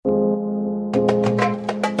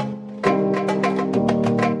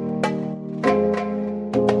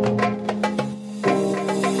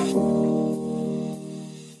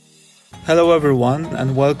Hello everyone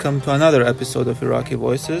and welcome to another episode of Iraqi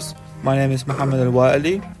Voices. My name is Mohammed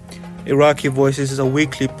Al-Wa'ili. Iraqi Voices is a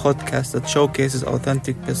weekly podcast that showcases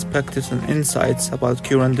authentic perspectives and insights about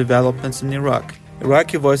current developments in Iraq.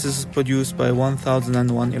 Iraqi Voices is produced by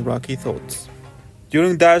 1001 Iraqi Thoughts.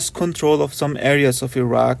 During Daesh's control of some areas of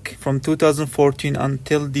Iraq from 2014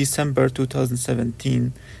 until December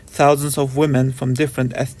 2017, thousands of women from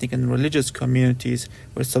different ethnic and religious communities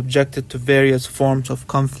were subjected to various forms of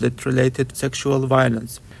conflict-related sexual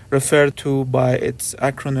violence, referred to by its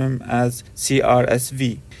acronym as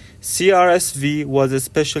CRSV. CRSV was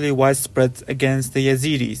especially widespread against the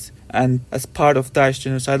Yazidis and as part of Daesh's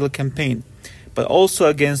genocidal campaign, but also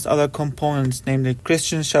against other components, namely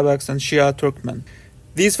Christian Shabaks and Shia Turkmen.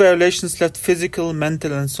 These violations left physical,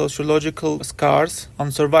 mental, and sociological scars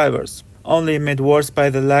on survivors, only made worse by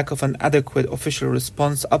the lack of an adequate official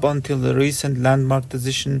response up until the recent landmark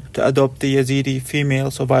decision to adopt the Yazidi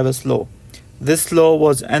Female Survivors Law. This law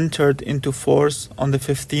was entered into force on the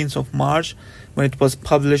 15th of March when it was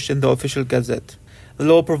published in the official gazette. The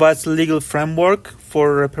law provides a legal framework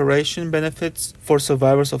for reparation benefits for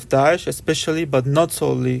survivors of Daesh, especially but not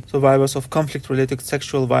solely survivors of conflict-related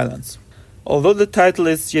sexual violence. Although the title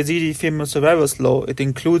is Yazidi Female Survivors Law, it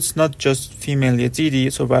includes not just female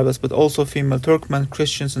Yazidi survivors but also female Turkmen,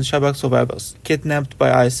 Christians and Shabak survivors kidnapped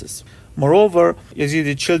by ISIS. Moreover,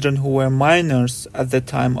 Yazidi children who were minors at the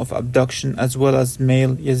time of abduction, as well as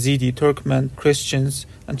male Yazidi Turkmen, Christians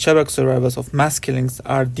and Shabak survivors of mass killings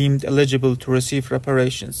are deemed eligible to receive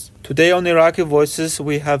reparations. Today on Iraqi Voices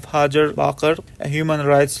we have Hajar Baqir, a human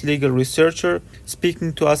rights legal researcher,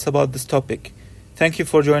 speaking to us about this topic. Thank you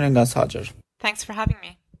for joining us, Hajar. Thanks for having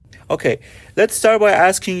me. Okay, let's start by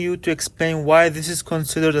asking you to explain why this is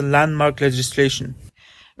considered a landmark legislation.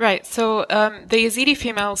 Right, so the Yazidi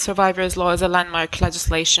Female Survivors Law is a landmark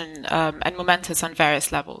legislation and momentous on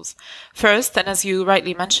various levels. First, and as you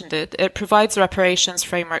rightly mentioned it provides a reparations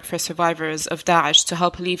framework for survivors of Daesh to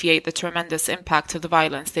help alleviate the tremendous impact of the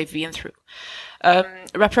violence they've been through.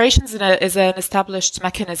 Reparations is an established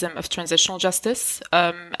mechanism of transitional justice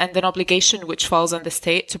and an obligation which falls on the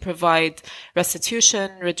state to provide restitution,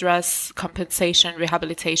 redress, compensation,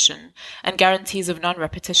 rehabilitation, and guarantees of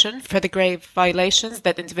non-repetition for the grave violations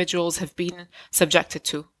that individuals have been subjected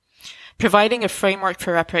to. Providing a framework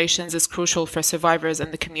for reparations is crucial for survivors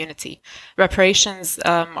and the community. Reparations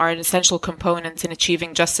are an essential component in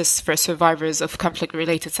achieving justice for survivors of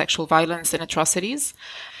conflict-related sexual violence and atrocities,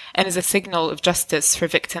 and is a signal of justice for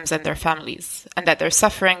victims and their families, and that their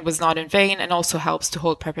suffering was not in vain, and also helps to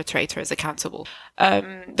hold perpetrators accountable.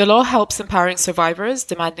 The law helps empowering survivors,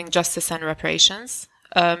 demanding justice and reparations,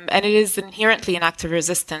 and it is inherently an act of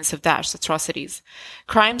resistance of Daesh's atrocities.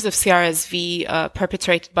 Crimes of CRSV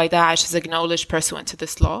perpetrated by Daesh is acknowledged pursuant to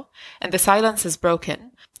this law, and the silence is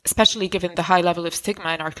broken, especially given the high level of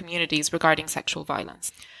stigma in our communities regarding sexual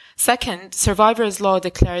violence. Second, Survivors Law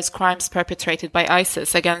declares crimes perpetrated by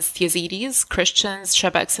ISIS against Yazidis, Christians,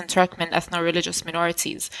 Shabaks, and Turkmen ethno-religious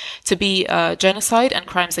minorities to be genocide and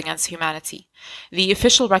crimes against humanity. The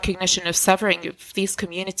official recognition of severing of these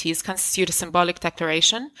communities constitutes a symbolic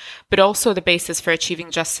declaration, but also the basis for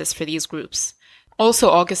achieving justice for these groups. Also,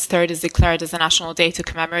 August 3rd is declared as a national day to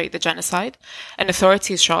commemorate the genocide, and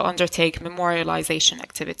authorities shall undertake memorialization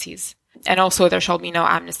activities. And also, there shall be no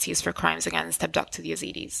amnesties for crimes against abducted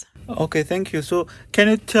Yazidis. Okay, thank you. So, can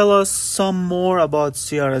you tell us some more about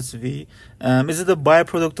CRSV? Is it a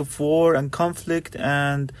byproduct of war and conflict,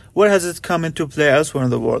 and where has it come into play elsewhere in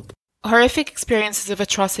the world? Horrific experiences of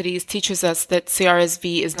atrocities teaches us that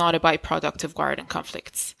CRSV is not a byproduct of war and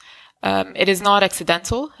conflicts. It is not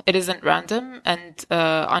accidental, it isn't random and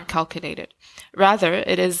uncalculated. Rather,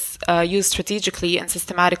 it is used strategically and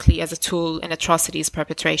systematically as a tool in atrocities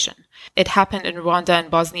perpetration. It happened in Rwanda and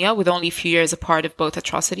Bosnia with only a few years apart of both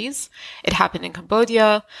atrocities. It happened in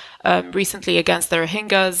Cambodia, recently against the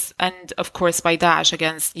Rohingyas, and of course by Daesh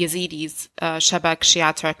against Yazidis, Shabak,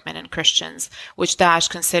 Shia, Turkmen, and Christians, which Daesh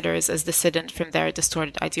considers as dissident from their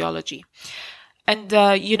distorted ideology. And,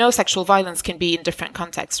 sexual violence can be in different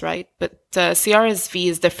contexts, right? But CRSV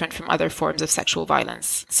is different from other forms of sexual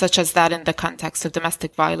violence, such as that in the context of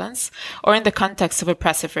domestic violence or in the context of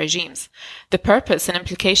oppressive regimes. The purpose and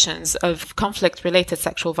implications of conflict-related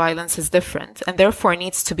sexual violence is different and therefore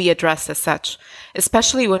needs to be addressed as such,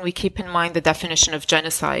 especially when we keep in mind the definition of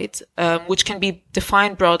genocide, which can be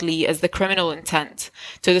defined broadly as the criminal intent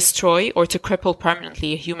to destroy or to cripple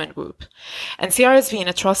permanently a human group. And CRSV and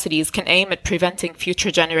atrocities can aim at preventing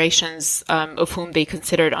future generations of whom they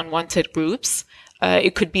considered unwanted groups.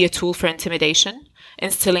 It could be a tool for intimidation.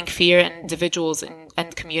 instilling fear in individuals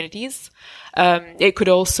and communities. It could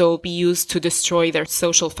also be used to destroy their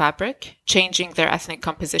social fabric, changing their ethnic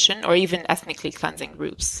composition, or even ethnically cleansing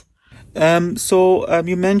groups.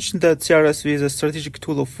 You mentioned that CRSV is a strategic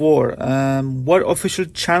tool of war. What official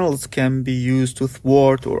channels can be used to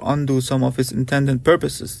thwart or undo some of its intended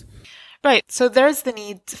purposes? Right. So there's the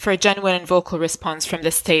need for a genuine and vocal response from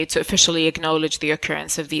the state to officially acknowledge the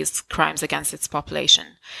occurrence of these crimes against its population.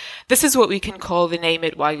 This is what we can call the name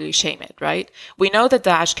it while you shame it, right? We know that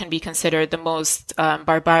Daesh can be considered the most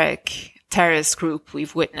barbaric terrorist group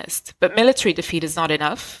we've witnessed, but military defeat is not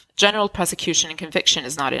enough. General prosecution and conviction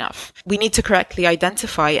is not enough. We need to correctly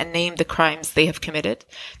identify and name the crimes they have committed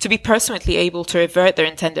to be personally able to revert their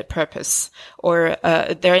intended purpose or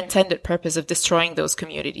their intended purpose of destroying those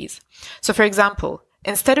communities. So, for example,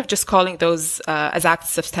 instead of just calling those as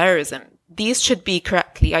acts of terrorism, these should be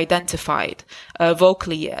correctly identified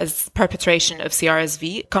vocally as perpetration of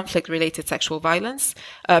CRSV, conflict-related sexual violence,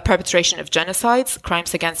 perpetration of genocides,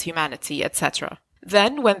 crimes against humanity, etc.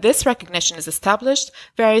 Then, when this recognition is established,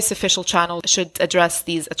 various official channels should address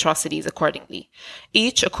these atrocities accordingly,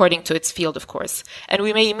 each according to its field, of course. And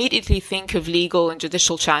we may immediately think of legal and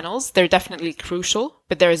judicial channels. They're definitely crucial,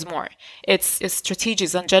 but there is more. It's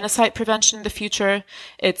strategies on genocide prevention in the future.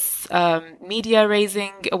 It's media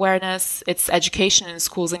raising awareness. It's education in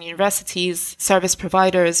schools and universities, service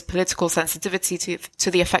providers, political sensitivity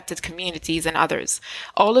to the affected communities, and others.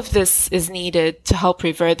 All of this is needed to help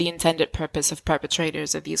revert the intended purpose of perpetrators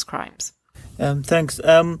of these crimes. Thanks.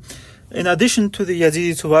 In addition to the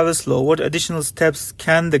Yazidi Survivors Law, what additional steps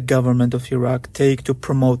can the government of Iraq take to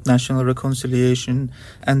promote national reconciliation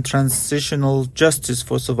and transitional justice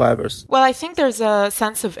for survivors? Well, I think there's a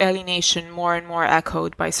sense of alienation more and more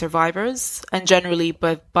echoed by survivors and generally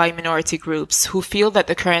by minority groups who feel that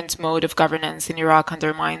the current mode of governance in Iraq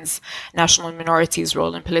undermines national minorities'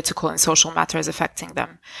 role in political and social matters affecting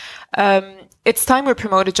them. It's time we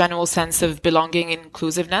promote a general sense of belonging and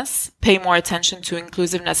inclusiveness, pay more attention to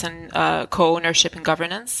inclusiveness and co-ownership in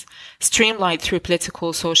governance, streamlined through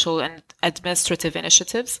political, social, and administrative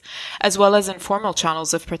initiatives, as well as informal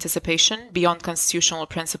channels of participation beyond constitutional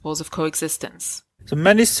principles of coexistence. So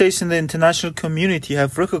many states in the international community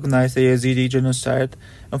have recognized the Yazidi genocide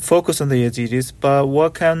and focused on the Yazidis, but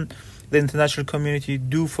what can the international community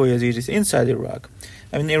do for Yazidis inside Iraq?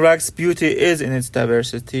 I mean, Iraq's beauty is in its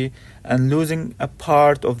diversity, and losing a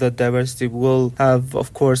part of that diversity will have,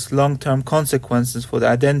 of course, long-term consequences for the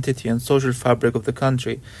identity and social fabric of the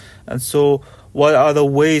country. And so, what are the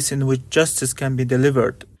ways in which justice can be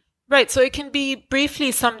delivered? Right, so it can be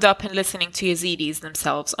briefly summed up in listening to Yazidis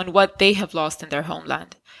themselves on what they have lost in their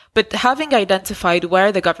homeland. But having identified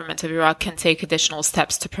where the government of Iraq can take additional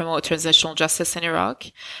steps to promote transitional justice in Iraq,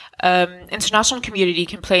 international community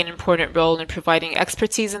can play an important role in providing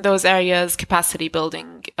expertise in those areas, capacity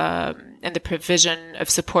building, and the provision of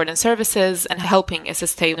support and services, and helping a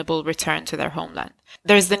sustainable return to their homeland.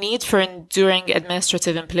 There's the need for enduring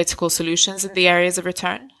administrative and political solutions in the areas of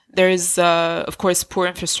return. There is, of course, poor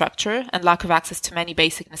infrastructure and lack of access to many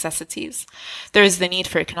basic necessities. There is the need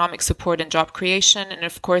for economic support and job creation. And,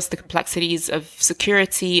 of course, the complexities of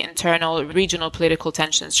security, internal, regional political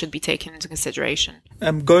tensions should be taken into consideration.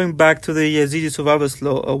 Going back to the Yazidi Survivors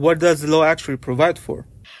Law, what does the law actually provide for?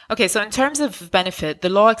 Okay, so in terms of benefit, the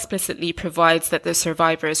law explicitly provides that the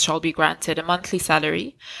survivors shall be granted a monthly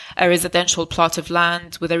salary, a residential plot of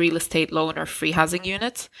land with a real estate loan or free housing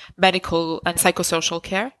unit, medical and psychosocial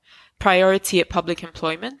care, priority at public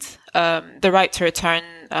employment, the right to return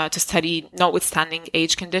to study notwithstanding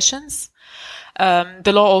age conditions.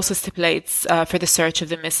 The law also stipulates for the search of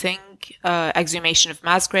the missing, exhumation of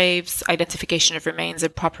mass graves, identification of remains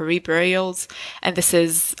and proper reburials. And this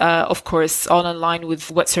is, of course, all in line with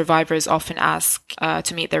what survivors often ask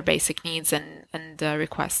to meet their basic needs and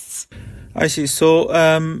requests. I see. So,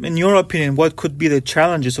 in your opinion, what could be the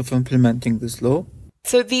challenges of implementing this law?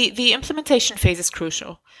 So the implementation phase is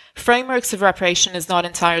crucial. Frameworks of reparation is not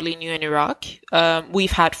entirely new in Iraq.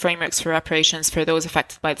 We've had frameworks for reparations for those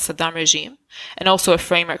affected by the Saddam regime, and also a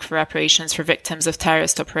framework for reparations for victims of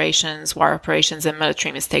terrorist operations, war operations, and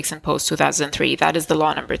military mistakes in post-2003. That is the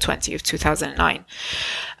law number 20 of 2009.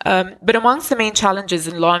 But amongst the main challenges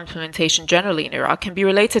in law implementation generally in Iraq can be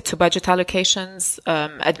related to budget allocations,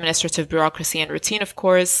 administrative bureaucracy and routine, of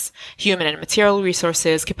course, human and material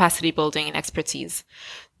resources, capacity building, and expertise.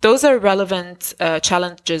 Those are relevant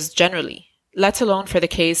challenges generally, let alone for the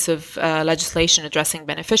case of legislation addressing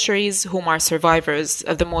beneficiaries, whom are survivors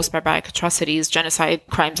of the most barbaric atrocities, genocide,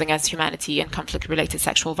 crimes against humanity, and conflict-related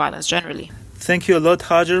sexual violence generally. Thank you a lot,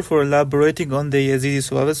 Hajar, for elaborating on the Yazidi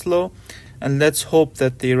Survivors Law. and let's hope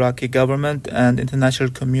that the Iraqi government and international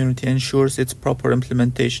community ensures its proper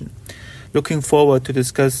implementation. Looking forward to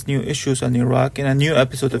discuss new issues on Iraq in a new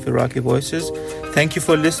episode of Iraqi Voices. Thank you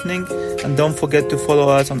for listening, and don't forget to follow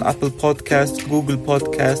us on Apple Podcasts, Google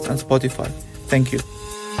Podcasts, and Spotify. Thank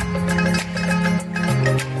you.